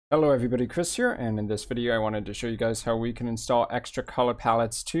Hello everybody, Chris here, and in this video I wanted to show you guys how we can install extra color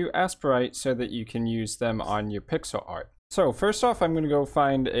palettes to Aseprite so that you can use them on your pixel art. So first off, I'm going to go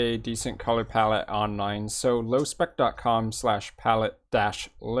find a decent color palette online. So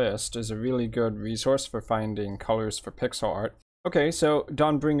lowspec.com/palette-list is a really good resource for finding colors for pixel art. Okay, so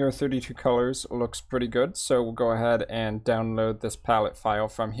Dawnbringer 32 colors looks pretty good, so we'll go ahead and download this palette file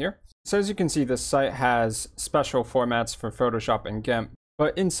from here. So as you can see, this site has special formats for Photoshop and GIMP.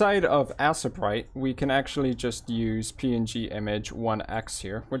 But inside of Aseprite, we can actually just use PNG image 1x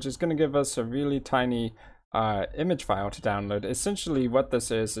here, which is going to give us a really tiny image file to download. Essentially what this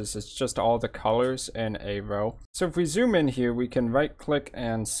is it's just all the colors in a row. So if we zoom in here, we can right click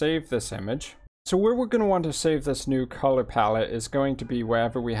and save this image. So where we're going to want to save this new color palette is going to be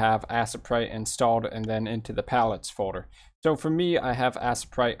wherever we have Aseprite installed and then into the palettes folder. So for me, I have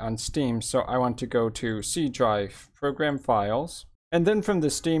Aseprite on Steem, so I want to go to C drive, program files. And then from the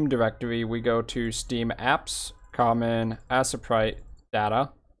Steem directory, we go to Steem apps, common, Aseprite, data,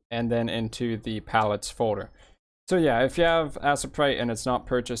 and then into the palettes folder. So yeah, if you have Aseprite and it's not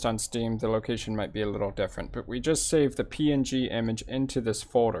purchased on Steem, the location might be a little different, but we just save the PNG image into this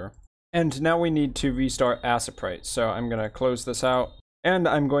folder. And now we need to restart Aseprite. So I'm going to close this out and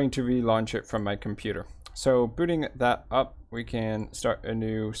I'm going to relaunch it from my computer. So booting that up, we can start a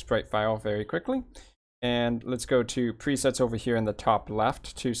new Sprite file very quickly. And let's go to presets over here in the top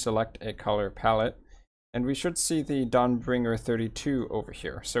left to select a color palette. And we should see the Dawnbringer 32 over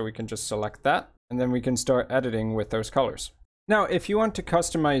here. So we can just select that and then we can start editing with those colors. Now, if you want to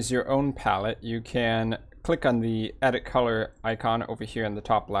customize your own palette, you can click on the edit color icon over here in the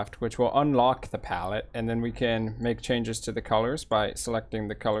top left, which will unlock the palette. And then we can make changes to the colors by selecting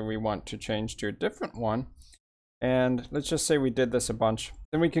the color we want to change to a different one. And let's just say we did this a bunch.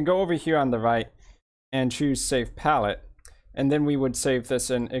 Then we can go over here on the right and choose save palette, and then we would save this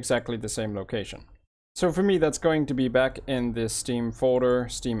in exactly the same location. So for me, that's going to be back in the Steem folder,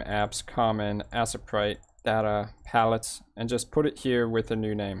 Steem apps, common, Aseprite, data, palettes, and just put it here with a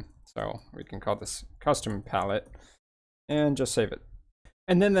new name. So we can call this custom palette and just save it.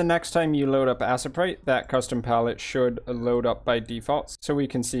 And then the next time you load up Aseprite, that custom palette should load up by default. So we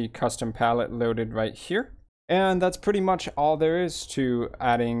can see custom palette loaded right here. And that's pretty much all there is to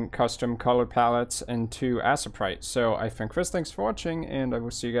adding custom color palettes into Aseprite. So I've been Chris, thanks for watching, and I will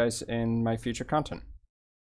see you guys in my future content.